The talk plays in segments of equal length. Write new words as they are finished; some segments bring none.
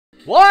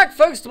Welcome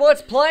folks to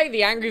Let's Play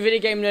the Angry Video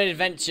Game Nerd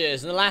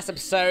Adventures. In the last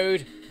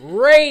episode,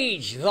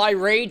 Rage, thy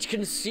rage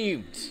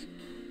consumed.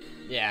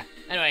 Yeah,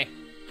 anyway.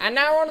 And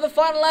now we're on to the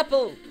final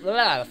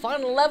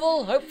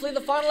level, hopefully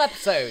the final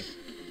episode.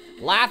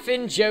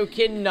 Laughing,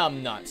 joking,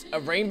 numbnuts,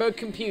 a rainbow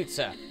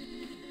computer.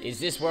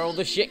 Is this where all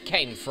the shit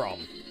came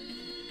from?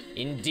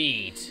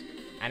 Indeed.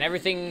 And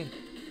everything...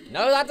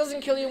 No, that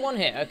doesn't kill you in one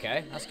hit.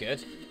 Okay, that's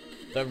good.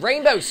 The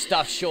rainbow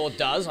stuff sure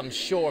does, I'm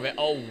sure of it.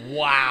 Oh,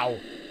 wow.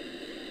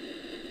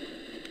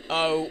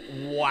 Oh,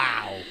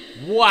 wow.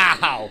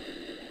 Wow.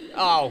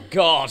 Oh,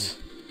 God.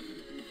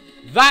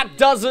 That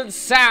doesn't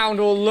sound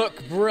or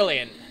look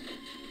brilliant.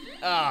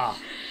 Ah.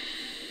 Oh.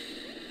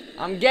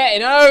 I'm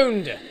getting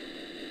owned.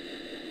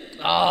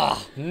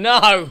 Oh,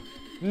 no.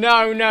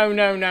 No, no,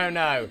 no, no,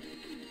 no.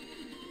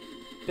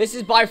 This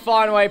is by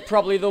far and away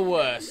probably the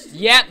worst.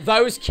 Yep,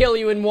 those kill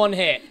you in one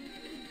hit.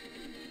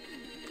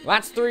 Well,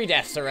 that's 3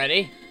 deaths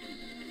already.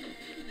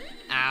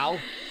 Ow.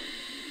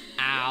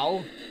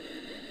 Ow.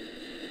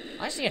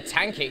 I just need a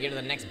tank hit to get to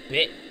the next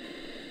bit.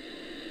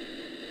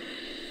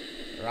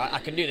 Right, I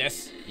can do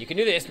this. You can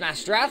do this,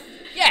 Masterath.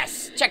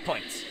 Yes!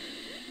 Checkpoints.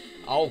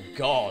 Oh,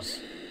 God.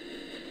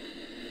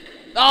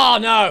 Oh,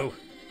 no!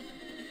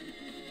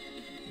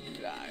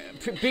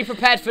 Be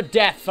prepared for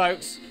death,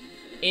 folks.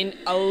 In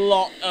a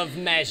lot of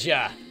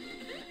measure.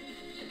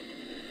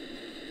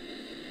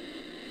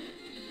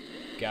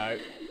 Go.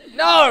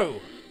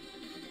 No!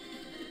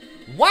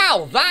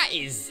 Wow, that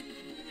is...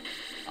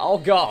 Oh,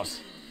 God.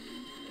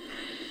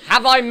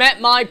 Have I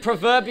met my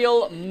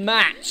proverbial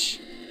match?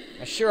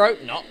 I sure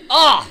hope not.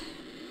 Ah! Oh!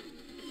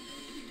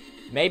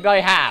 Maybe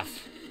I have.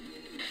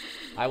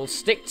 I will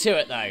stick to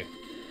it, though.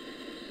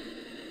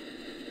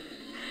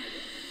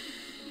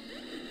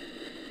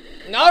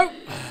 No!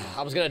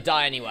 I was going to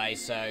die anyway,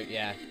 so,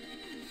 yeah.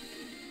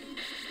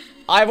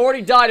 I've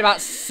already died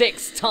about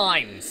 6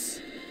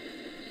 times.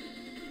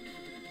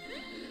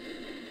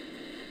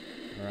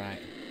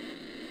 Right.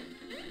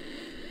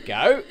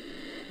 Go.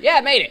 Yeah,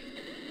 made it.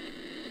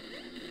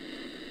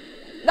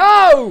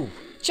 No!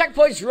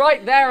 Checkpoint's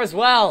right there as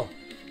well.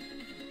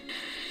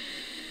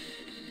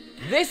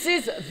 This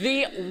is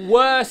the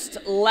worst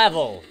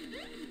level.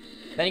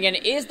 Then again,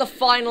 it is the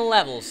final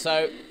level,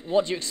 so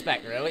what do you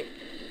expect, really?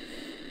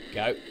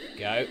 Go,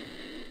 go.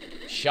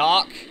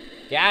 Shark.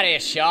 Get out of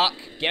here, shark.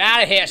 Get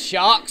out of here,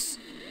 sharks.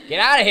 Get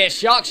out of here,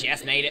 sharks.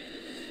 Yes, made it.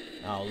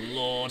 Oh,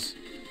 Lord.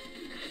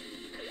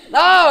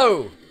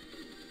 No!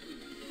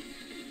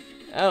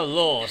 Oh,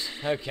 Lord.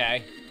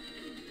 Okay.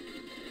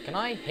 Can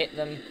I hit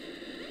them?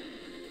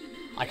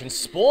 I can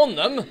spawn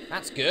them.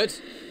 That's good.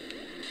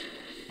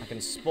 I can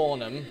spawn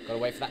them. Gotta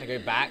wait for that to go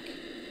back.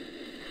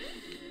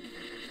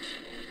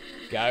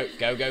 Go,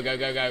 go, go, go,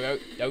 go, go,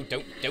 go.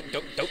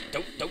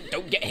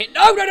 Don't get hit.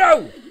 No, no,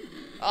 no!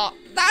 Oh,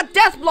 that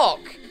death block!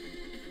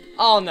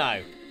 Oh,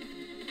 no.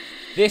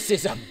 This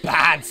is a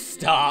bad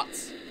start.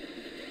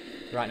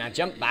 Right, now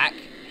jump back.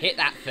 Hit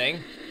that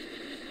thing.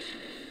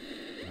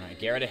 Alright,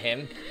 get rid of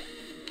him.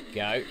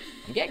 Go.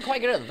 I'm getting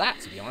quite good at that,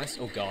 to be honest.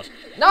 Oh, God.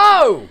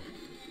 No!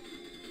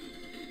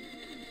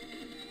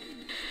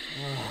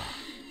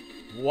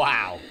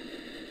 Wow.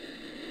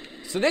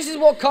 So this is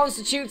what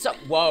constitutes a...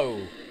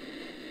 Whoa.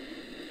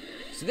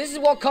 So this is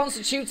what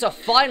constitutes a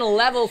final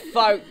level,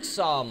 folks.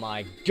 Oh,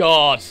 my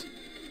God.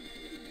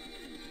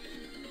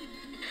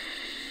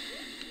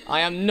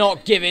 I am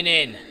not giving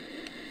in.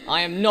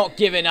 I am not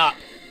giving up.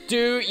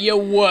 Do your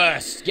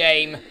worst,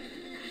 game.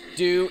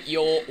 Do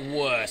your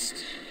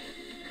worst.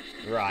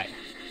 Right.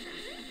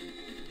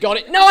 Got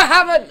it. No, I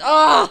haven't.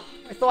 Oh,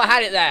 I thought I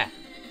had it there.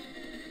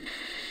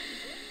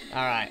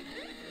 Alright.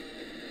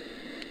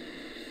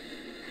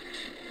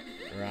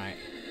 Right.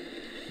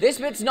 This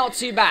bit's not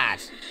too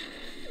bad.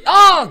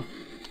 Oh!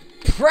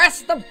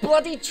 Press the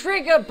bloody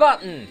trigger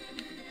button!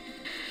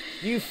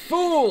 You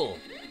fool!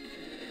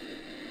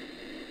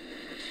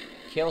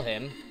 Kill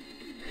him.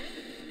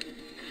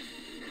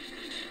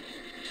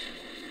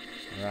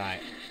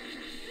 Right.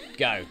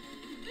 Go.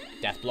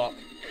 Death block.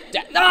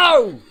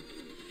 No!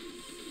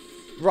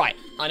 Right.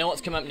 I know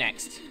what's come up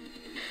next.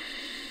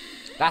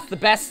 That's the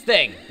best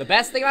thing. The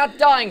best thing about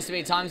dying so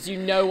many times, you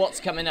know what's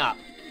coming up.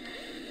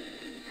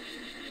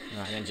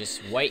 Alright, then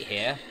just wait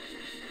here.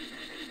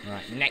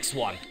 Alright, next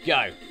one.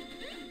 Go.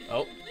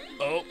 Oh.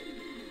 Oh.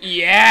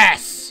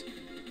 Yes!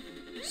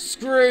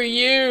 Screw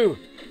you!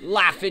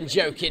 Laughing,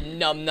 joking,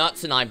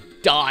 numbnuts, and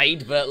I've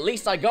died, but at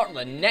least I got to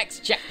the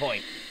next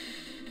checkpoint.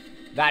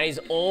 That is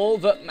all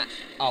that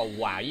Oh,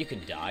 wow, you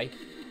can die.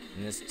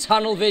 And there's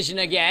tunnel vision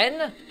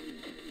again.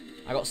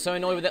 I got so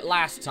annoyed with it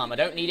last time. I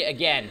don't need it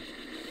again.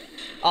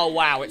 Oh,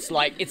 wow, it's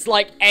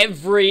like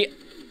every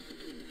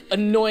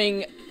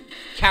annoying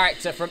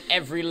character from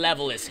every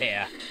level is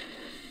here.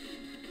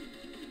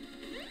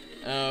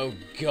 Oh,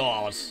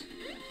 God.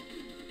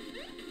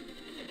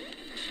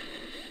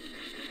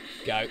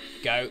 Go,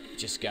 go,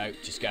 just go,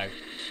 just go.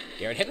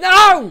 Get rid of him.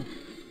 No!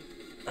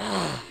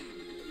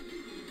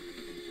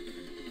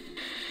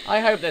 I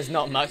hope there's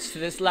not much to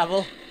this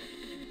level.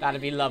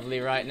 That'd be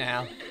lovely right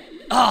now.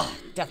 Ah,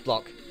 death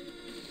block.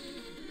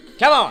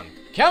 Come on.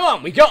 Come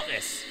on, we got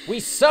this. We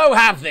so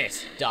have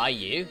this. Die,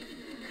 you.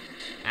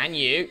 And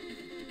you.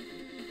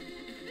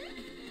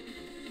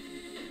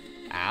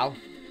 Ow.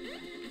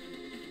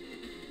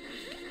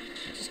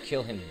 Just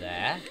kill him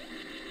there.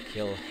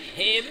 Kill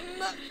him.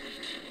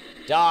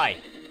 Die.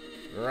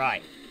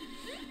 Right.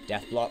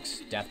 Death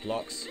blocks. Death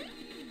blocks.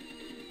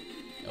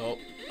 Oh.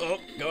 Oh.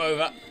 Go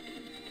over.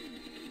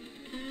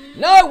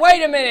 No,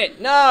 wait a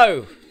minute.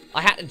 No.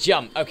 I had to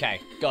jump.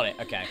 Okay. Got it.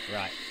 Okay.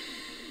 Right.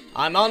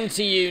 I'm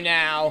onto you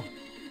now.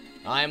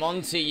 I'm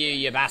onto you,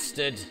 you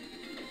bastard.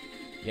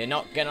 You're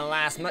not gonna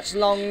last much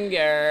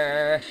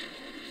longer.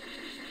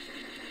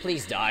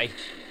 Please die.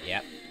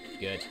 Yep.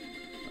 Good.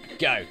 Right,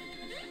 go.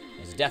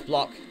 There's a death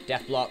block.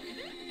 Death block.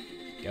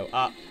 Go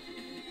up.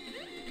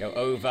 Go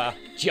over.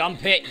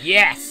 Jump it.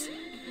 Yes.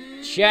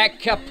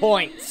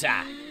 Checkpoint.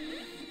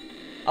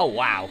 Oh,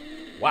 wow.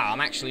 Wow,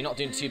 I'm actually not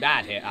doing too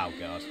bad here. Oh,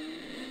 God.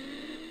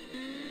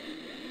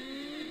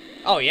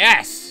 Oh,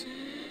 yes.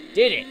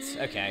 Did it.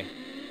 Okay.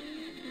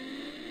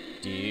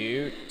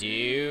 Do.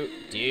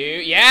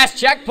 Yes,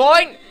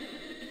 checkpoint.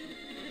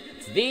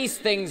 It's these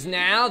things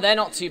now. They're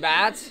not too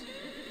bad.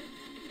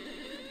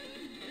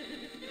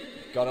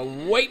 Gotta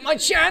wait my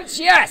chance.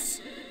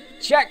 Yes.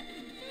 Check.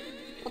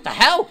 What the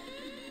hell?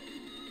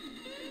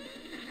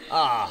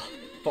 Ah.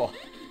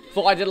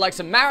 Thought I did like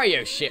some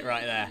Mario shit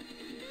right there.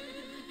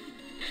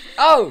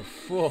 Oh.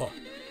 Whew.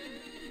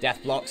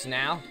 Death blocks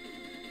now.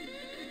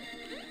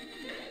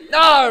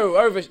 No!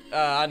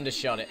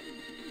 Undershot it.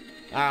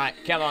 Alright,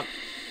 come on.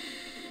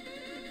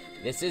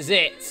 This is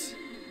it.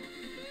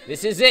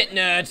 This is it,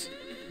 nerd.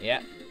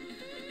 Yep.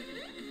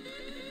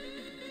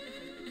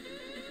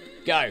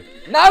 Go.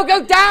 No,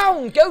 go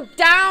down! Go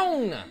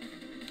down!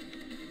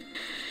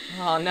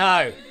 Oh,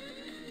 no.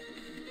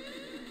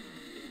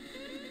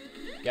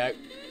 Go.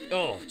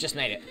 Oh, just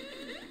made it.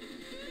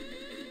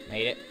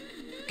 Made it.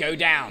 Go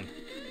down.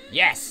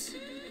 Yes.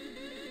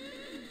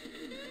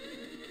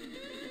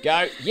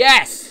 Go.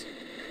 Yes!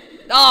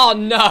 Oh,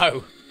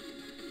 no!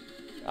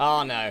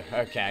 Oh, no.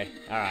 Okay.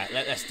 Alright,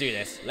 let's do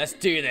this. Let's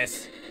do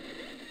this.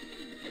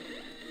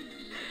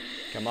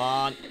 Come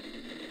on.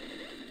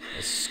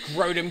 There's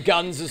scrotum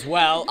guns as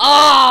well.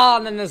 Ah,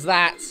 and then there's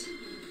that.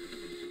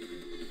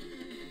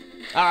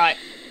 Alright.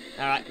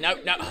 Alright. No,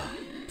 no.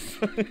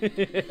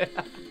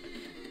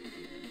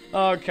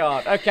 Oh,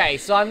 God. Okay,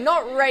 so I'm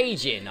not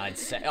raging, I'd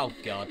say. Oh,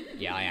 God.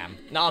 Yeah, I am.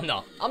 No, I'm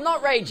not. I'm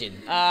not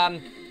raging.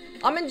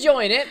 I'm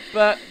enjoying it,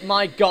 but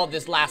my God,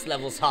 this last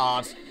level's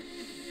hard.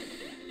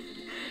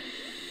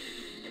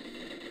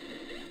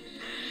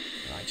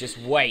 Right, just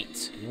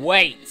wait.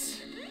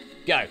 Wait.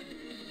 Go.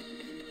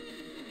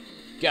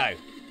 Go.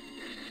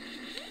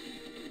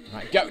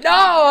 Right, go.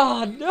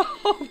 No! No,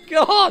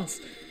 God!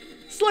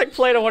 It's like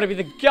playing I Want to Be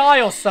the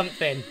Guy or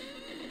something.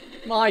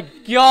 My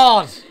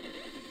God.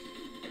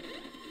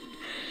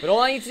 But all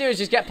I need to do is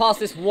just get past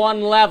this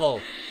one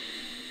level.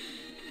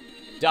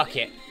 Duck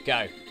it.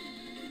 Go.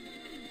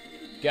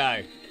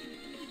 Go.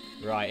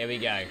 Right, here we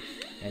go.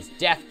 There's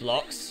death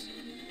blocks.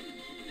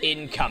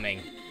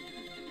 Incoming.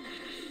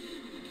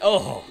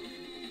 Oh.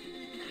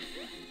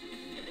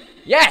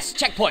 Yes!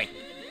 Checkpoint!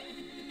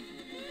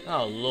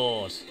 Oh,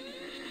 Lord.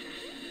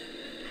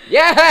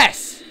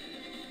 Yes!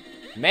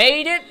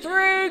 Made it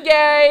through,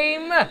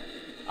 game!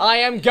 I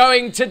am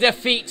going to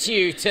defeat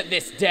you to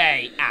this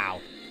day.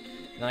 Ow.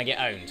 And I get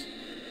owned.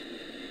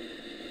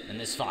 And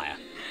there's fire.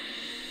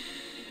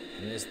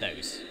 And there's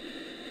those.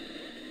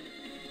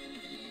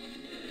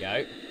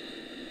 Go.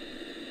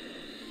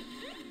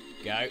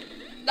 Go.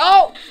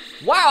 Oh!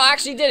 Wow, I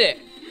actually did it.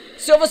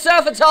 Silver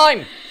Surfer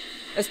time.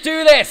 Let's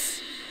do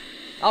this.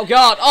 Oh,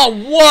 God. Oh,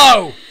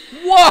 whoa.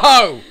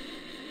 Whoa.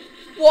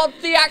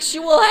 What the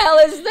actual hell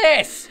is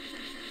this?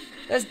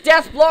 There's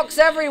death blocks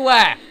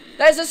everywhere.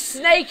 There's a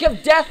snake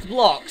of death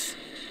blocks.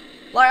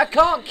 Like, I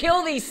can't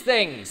kill these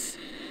things.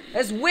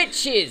 There's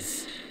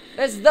witches.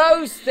 There's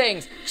those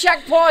things.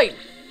 Checkpoint.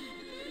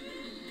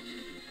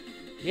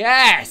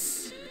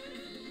 Yes.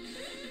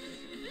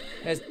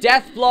 There's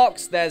death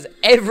blocks. There's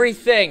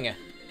everything.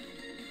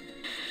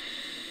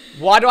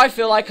 Why do I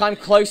feel like I'm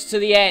close to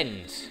the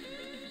end?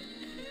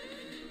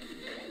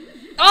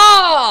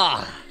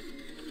 Ah!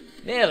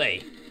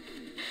 Nearly.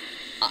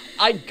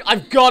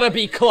 I've got to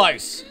be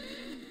close.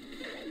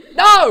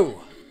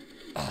 No!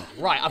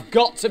 Right, I've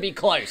got to be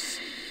close.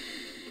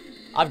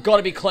 I've got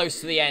to be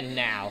close to the end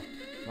now.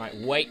 Right,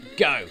 wait,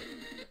 go.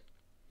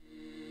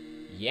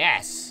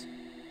 Yes.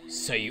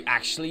 So you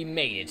actually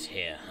made it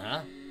here,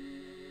 huh?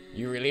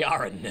 You really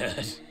are a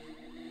nerd.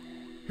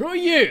 Who are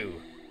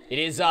you? It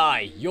is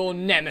I, your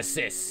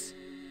nemesis.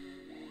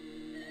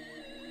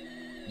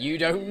 You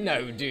don't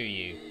know, do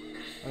you?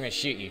 I'm gonna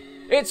shoot you.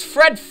 It's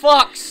Fred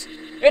Fox!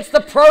 It's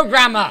the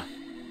programmer!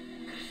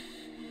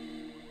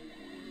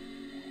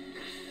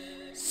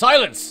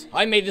 Silence!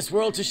 I made this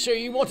world to show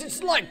you what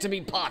it's like to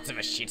be part of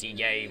a shitty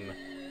game.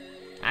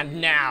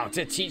 And now,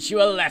 to teach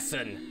you a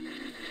lesson.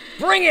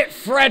 Bring it,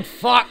 Fred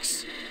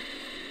Fox!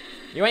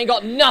 You ain't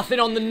got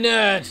nothing on the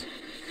nerd.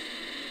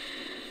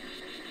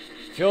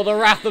 Feel the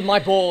wrath of my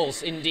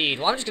balls, indeed.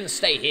 Well, I'm just gonna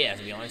stay here,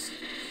 to be honest.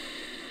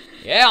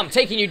 Yeah, I'm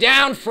taking you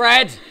down,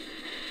 Fred.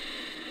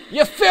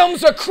 Your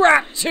films are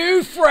crap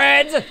too,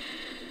 Fred.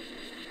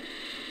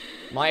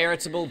 My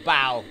irritable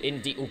bowel.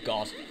 Indeed. Oh,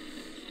 God.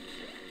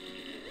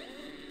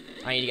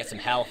 I need to get some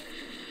health.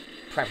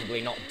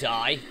 Preferably not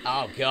die.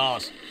 Oh,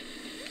 God.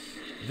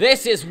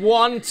 This is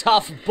one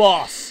tough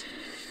boss.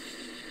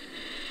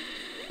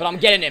 But I'm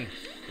getting him.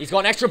 He's got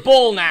an extra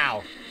ball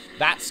now.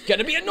 That's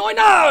gonna be annoying.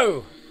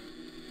 No!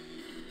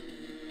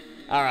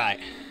 Alright.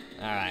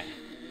 Alright.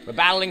 We're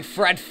battling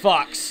Fred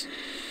Fox.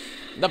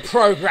 The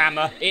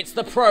programmer. It's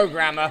the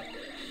programmer.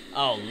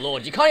 Oh,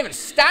 Lord. You can't even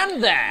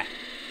stand there.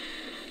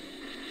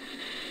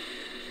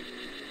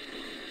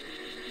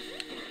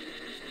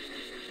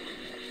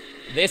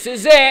 This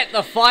is it.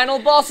 The final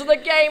boss of the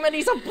game, and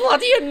he's a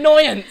bloody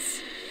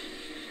annoyance.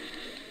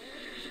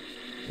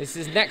 This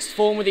is next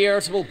form with the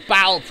irritable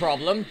bowel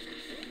problem.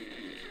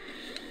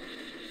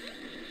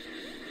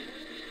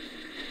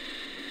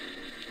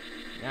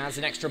 That's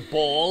an extra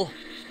ball.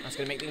 That's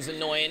going to make things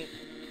annoying.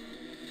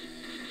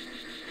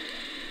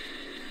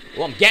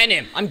 Oh, I'm getting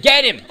him. I'm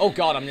getting him. Oh,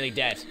 God, I'm nearly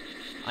dead.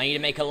 I need to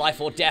make a life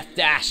or death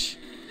dash.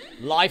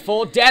 Life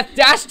or death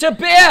dash to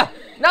beer.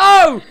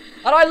 No!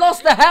 And I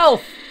lost the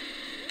health.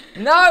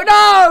 No,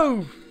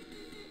 no!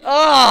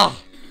 Ah!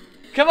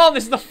 Come on,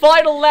 this is the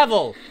final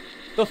level.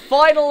 The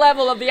final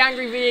level of the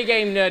Angry Video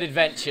Game Nerd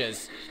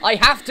Adventures. I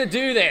have to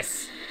do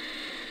this.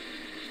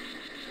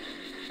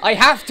 I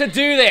have to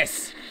do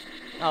this.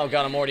 Oh,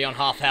 God, I'm already on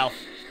half health.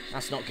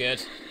 That's not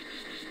good.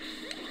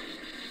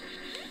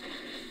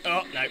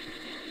 Oh, no.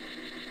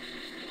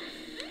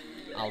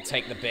 I'll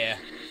take the beer,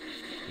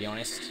 to be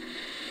honest.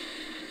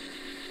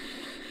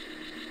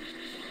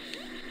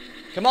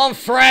 Come on,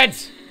 Fred!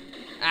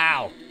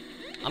 Ow.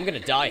 I'm gonna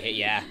die here,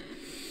 yeah.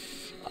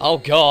 Oh,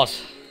 God.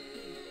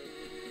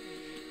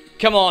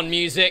 Come on,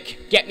 music.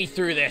 Get me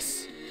through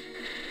this.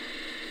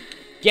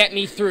 Get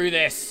me through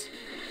this.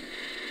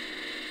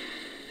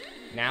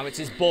 Now it's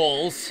his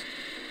balls.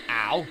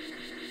 Ow.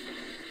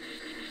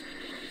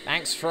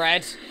 Thanks,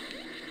 Fred.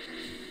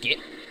 Get.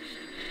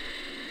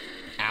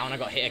 Ow, and I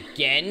got hit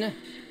again.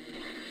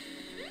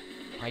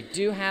 I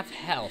do have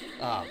health.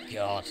 Oh,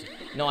 God.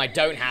 No, I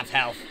don't have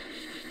health.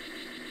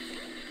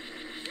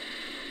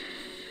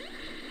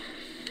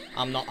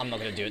 I'm not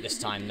gonna do it this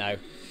time, no.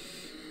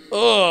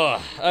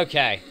 Ugh,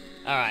 okay.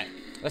 Alright,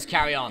 let's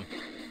carry on.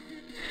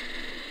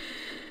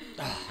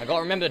 Ugh, I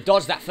gotta remember to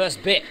dodge that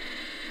first bit.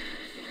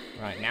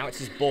 Right, now it's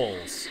his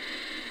balls.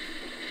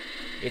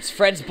 It's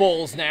Fred's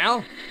balls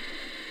now.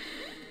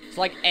 It's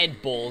like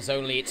Ed balls,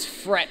 only it's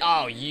Fred.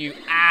 Oh, you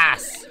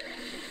ass.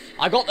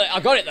 I got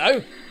it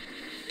though.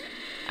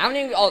 How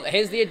many? Oh,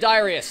 here's the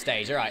diarrhea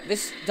stage. Alright,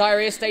 this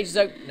diarrhea stage is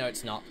open. No,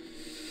 it's not.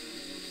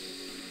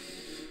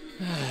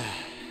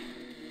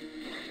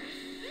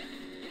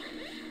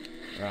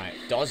 Right,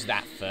 dodge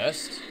that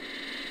first.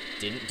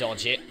 Didn't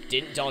dodge it.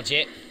 Didn't dodge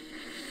it.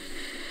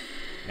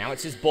 Now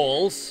it's his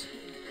balls.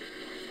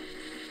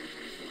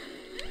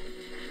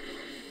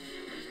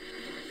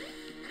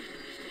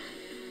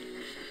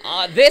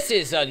 This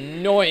is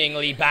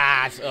annoyingly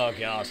bad. Oh,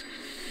 God.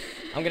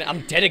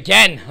 I'm dead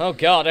again. Oh,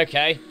 God,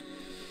 okay.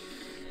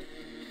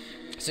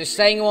 So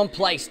staying in one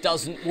place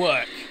doesn't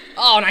work.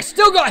 Oh, and I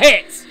still got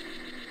hit!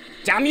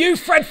 Damn you,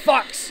 Fred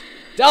Fox!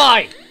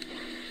 Die!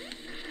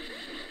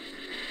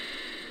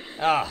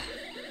 Ah.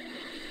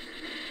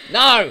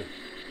 No!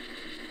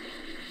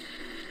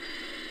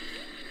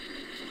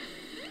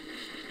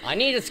 I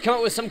needed to come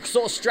up with some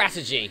sort of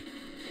strategy.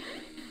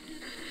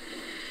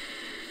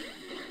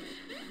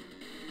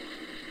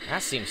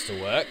 That seems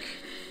to work.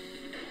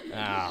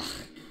 Ah.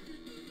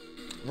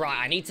 Right,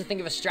 I need to think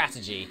of a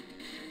strategy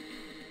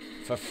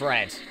for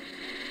Fred.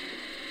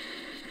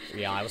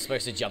 Yeah, I was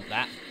supposed to jump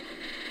that.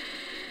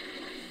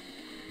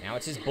 Now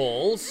it's his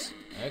balls.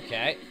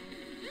 Okay.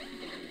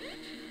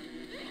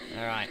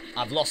 Alright,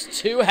 I've lost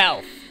 2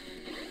 health.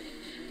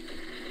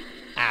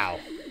 Ow.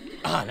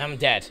 Ah, and I'm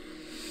dead.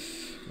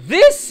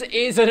 This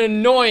is an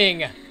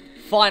annoying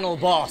final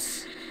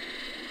boss.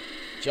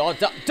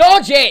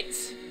 Dodge it!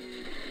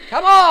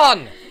 Come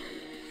on!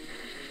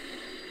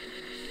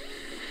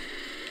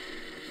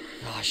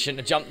 Oh, I shouldn't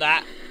have jumped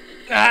that.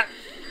 Ah.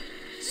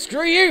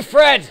 Screw you,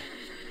 Fred!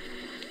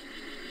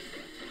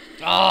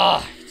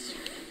 Ah.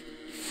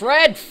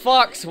 Fred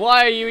Fox,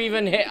 why are you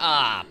even hit?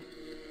 Ah.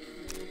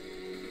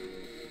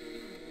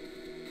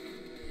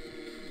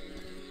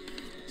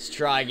 Let's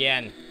try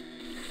again.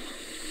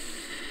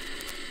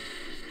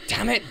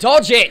 Damn it,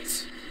 dodge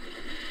it!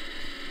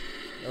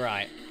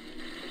 Right.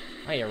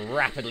 I need to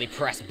rapidly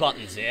press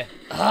buttons here.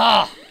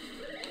 Ah!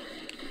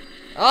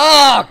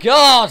 Oh,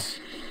 God!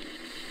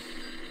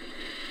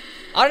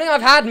 I don't think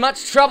I've had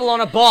much trouble on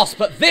a boss,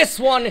 but this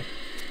one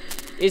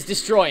is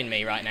destroying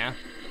me right now.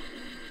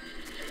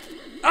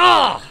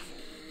 Ah!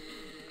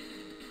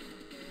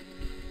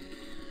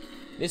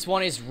 This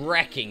one is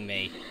wrecking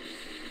me.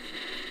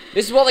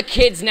 This is what the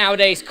kids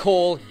nowadays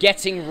call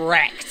getting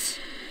wrecked.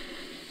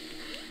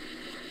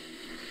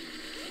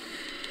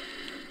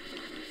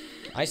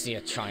 I just need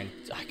to try and...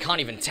 I can't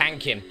even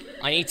tank him.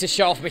 I need to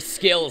show off my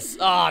skills.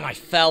 Oh, and I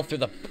fell through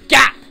the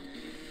gap.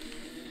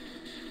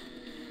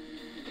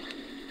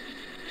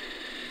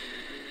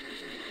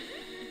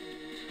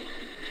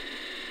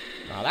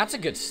 Oh, that's a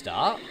good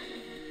start.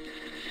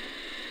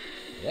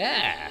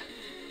 Yeah.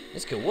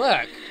 This could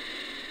work.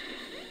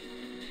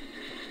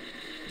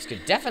 This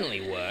could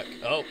definitely work.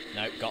 Oh,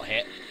 no, got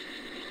hit.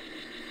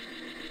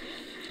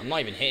 I'm not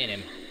even hitting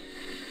him.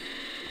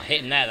 I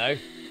hit him there, though.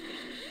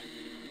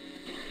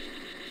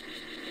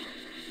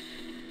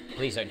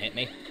 Please don't hit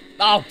me.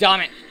 Oh,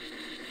 damn it.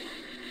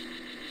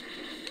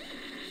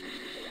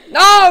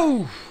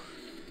 No!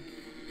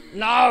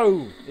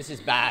 No! This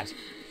is bad.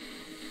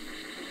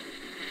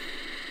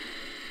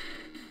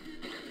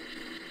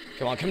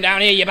 Come on, come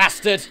down here, you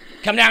bastard!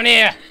 Come down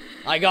here!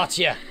 I got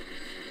you.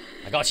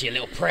 I got you, you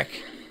little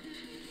prick.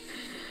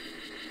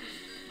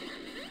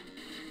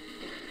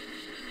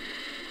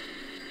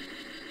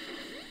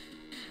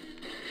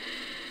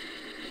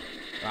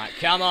 Right,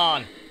 come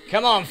on.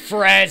 Come on,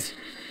 Fred.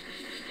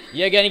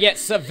 You're gonna get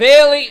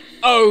severely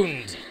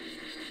owned.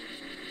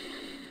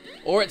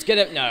 Or it's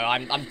gonna... No,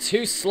 I'm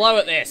too slow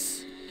at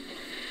this.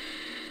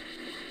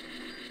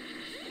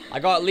 I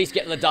gotta at least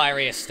get to the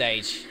diarrhea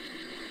stage.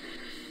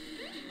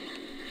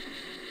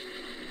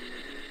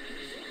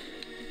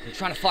 I'm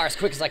trying to fire as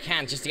quick as I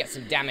can just to get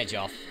some damage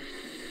off.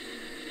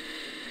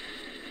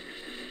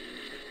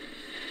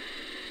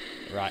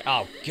 Right,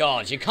 oh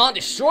god, you can't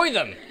destroy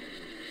them!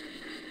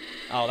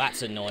 Oh,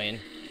 that's annoying.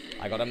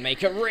 I gotta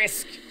make a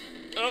risk.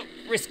 Oh,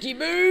 risky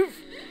move!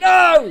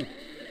 No!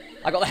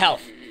 I got the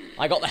health.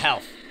 I got the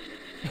health.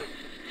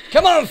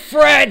 Come on,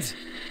 Fred!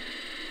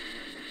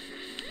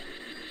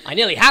 I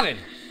nearly have him.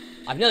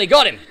 I've nearly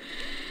got him.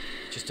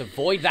 Just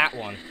avoid that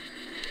one.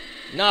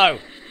 No.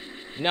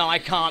 No, I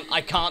can't.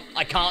 I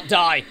can't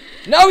die.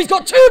 No, he's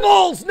got 2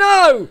 balls!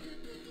 No!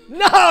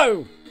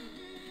 No!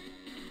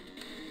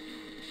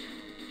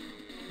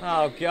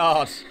 Oh,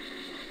 God.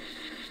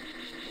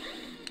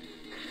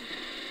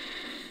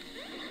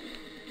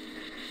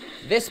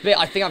 This bit,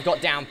 I think I've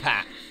got down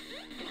pat.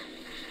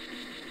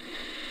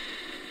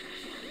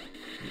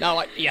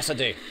 No, yes, I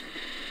do.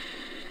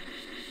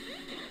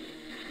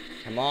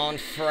 Come on,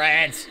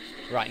 Fred.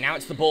 Right, now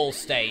it's the ball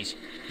stage.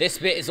 This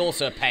bit is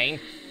also a pain.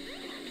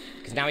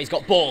 Because now he's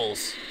got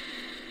balls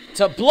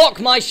to block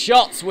my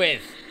shots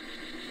with.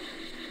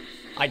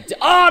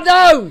 Oh,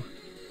 no!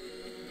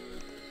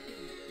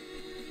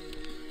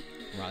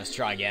 Right, let's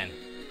try again.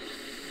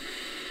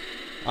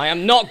 I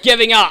am not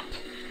giving up.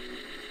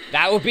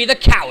 That would be the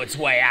coward's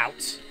way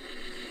out.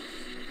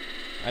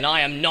 And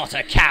I am not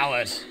a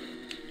coward.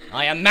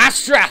 I am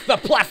Masterath, the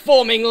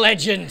platforming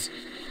legend.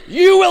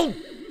 You will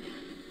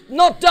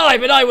not die,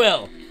 but I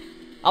will.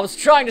 I was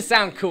trying to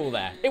sound cool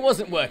there. It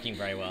wasn't working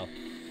very well.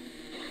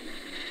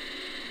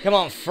 Come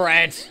on,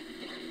 Fred.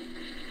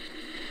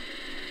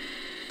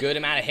 Good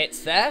amount of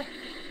hits there.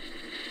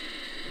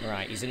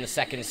 Right, he's in the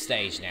 2nd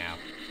stage now.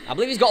 I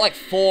believe he's got like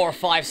 4 or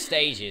 5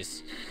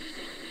 stages.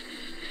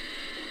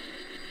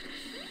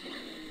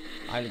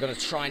 I'm gonna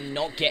try and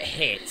not get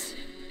hit.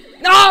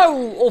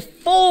 No! Or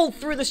fall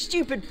through the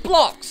stupid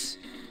blocks.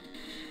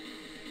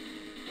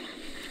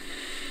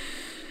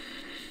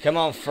 Come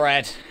on,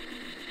 Fred.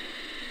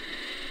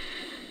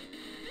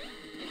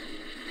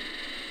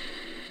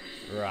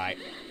 Right.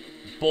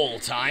 Ball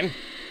time.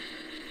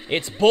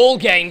 It's ball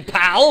game,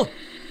 pal.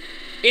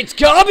 It's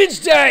garbage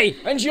day,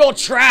 and you're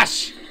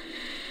trash.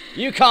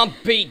 You can't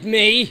beat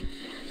me.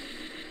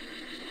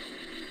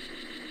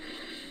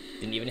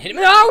 Didn't even hit him.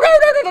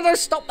 No,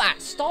 stop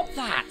that. Stop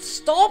that.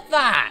 Stop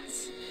that.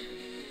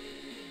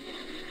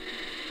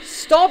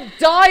 Stop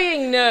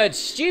dying, nerd,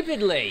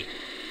 stupidly.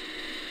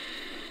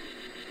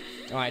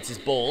 Alright, it's his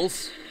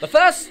balls. The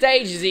first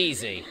stage is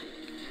easy.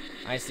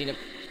 I just need to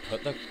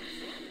put the...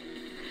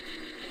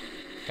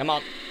 Come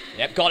on.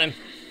 Yep, got him.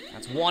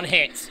 That's 1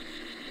 hit.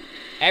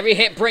 Every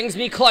hit brings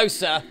me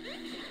closer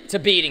to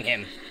beating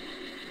him.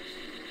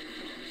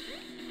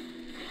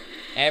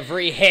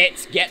 Every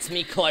hit gets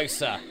me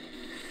closer.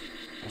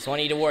 That's what I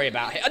need to worry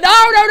about.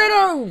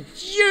 No!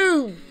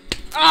 You!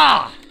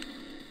 Ah!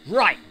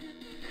 Right.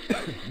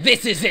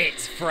 This is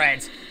it,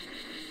 Fred.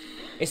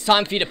 It's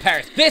time for you to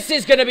perish. This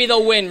is going to be the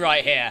win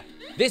right here.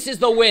 This is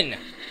the win.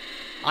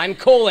 I'm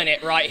calling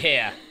it right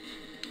here.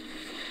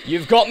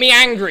 You've got me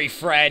angry,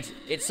 Fred.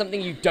 It's something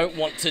you don't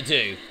want to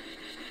do.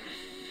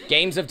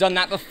 Games have done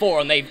that before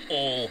and they've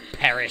all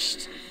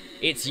perished.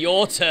 It's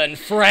your turn,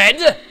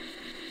 Fred.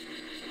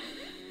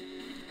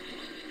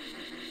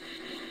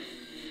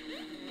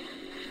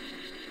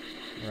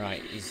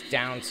 Right, he's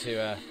down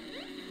to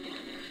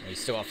he's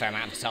still got a fair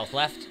amount of his health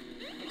left.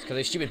 It's because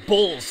those stupid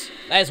balls.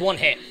 There's 1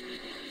 hit.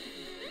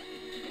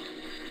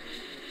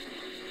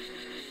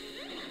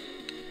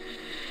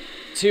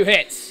 Two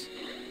hits.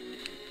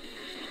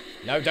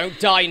 No, don't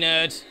die,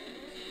 nerd.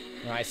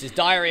 Right, this is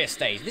diarrhea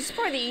stage. This is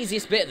probably the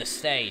easiest bit of the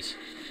stage.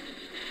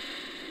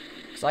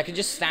 Because I can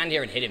just stand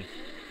here and hit him.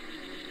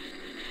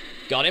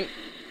 Got him.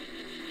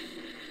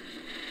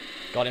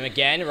 Got him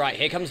again. Right,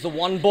 here comes the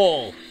 1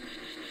 ball.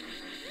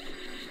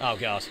 Oh,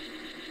 God.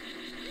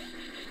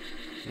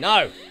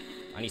 No!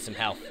 I need some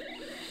health.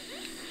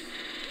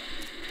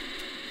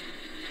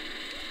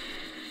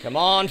 Come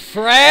on,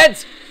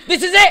 Fred!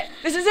 This is it!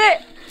 This is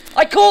it!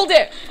 I called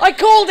it! I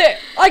called it!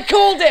 I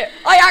called it!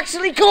 I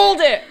actually called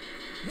it!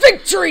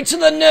 Victory to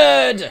the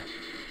nerd!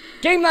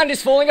 Gameland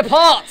is falling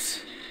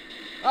apart!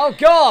 Oh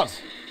god!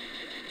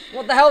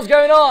 What the hell's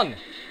going on?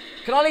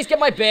 Can I at least get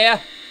my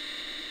beer?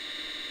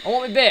 I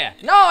want my beer.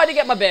 No, I didn't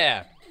get my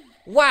beer.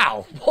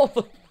 Wow,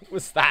 what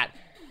was that?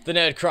 The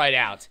nerd cried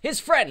out, his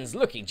friends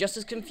looking just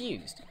as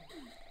confused.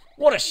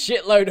 What a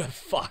shitload of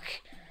fuck.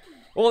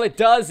 All it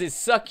does is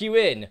suck you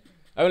in.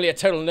 Only a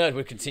total nerd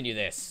would continue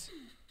this.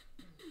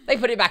 They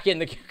put it back in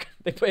the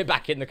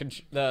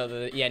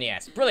the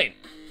NES. Brilliant.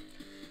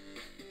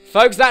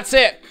 Folks, that's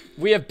it.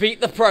 We have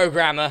beat the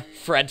programmer,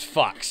 Fred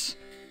Fucks.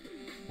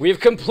 We have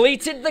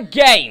completed the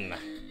game.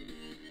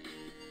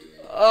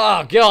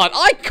 Oh, God.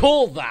 I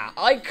called that.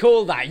 I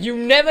called that. You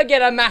never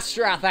get a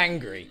Masterath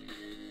angry.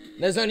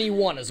 There's only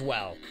one as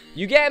well.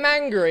 You get him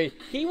angry,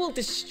 he will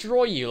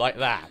destroy you like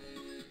that.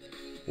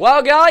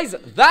 Well, guys,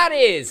 that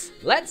is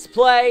Let's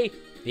Play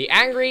the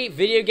Angry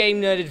Video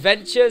Game Nerd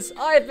Adventures.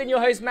 I have been your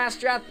host,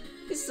 Masterath.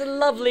 This is a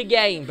lovely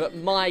game, but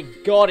my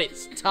God,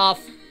 it's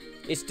tough.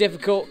 It's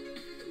difficult.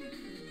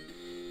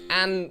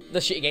 And the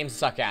shitty games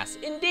suck ass.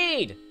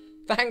 Indeed.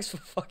 Thanks for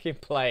fucking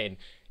playing.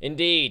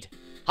 Indeed.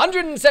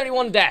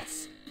 171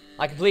 deaths.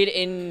 I completed it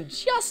in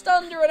just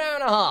under an hour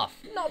and a half.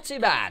 Not too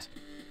bad.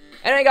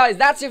 Anyway, guys,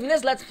 that's it from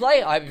this Let's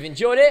Play. I hope you've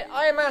enjoyed it.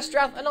 I am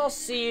Masterath, and I'll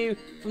see you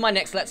for my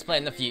next Let's Play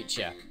in the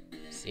future.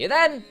 See you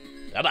then.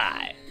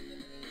 Bye-bye.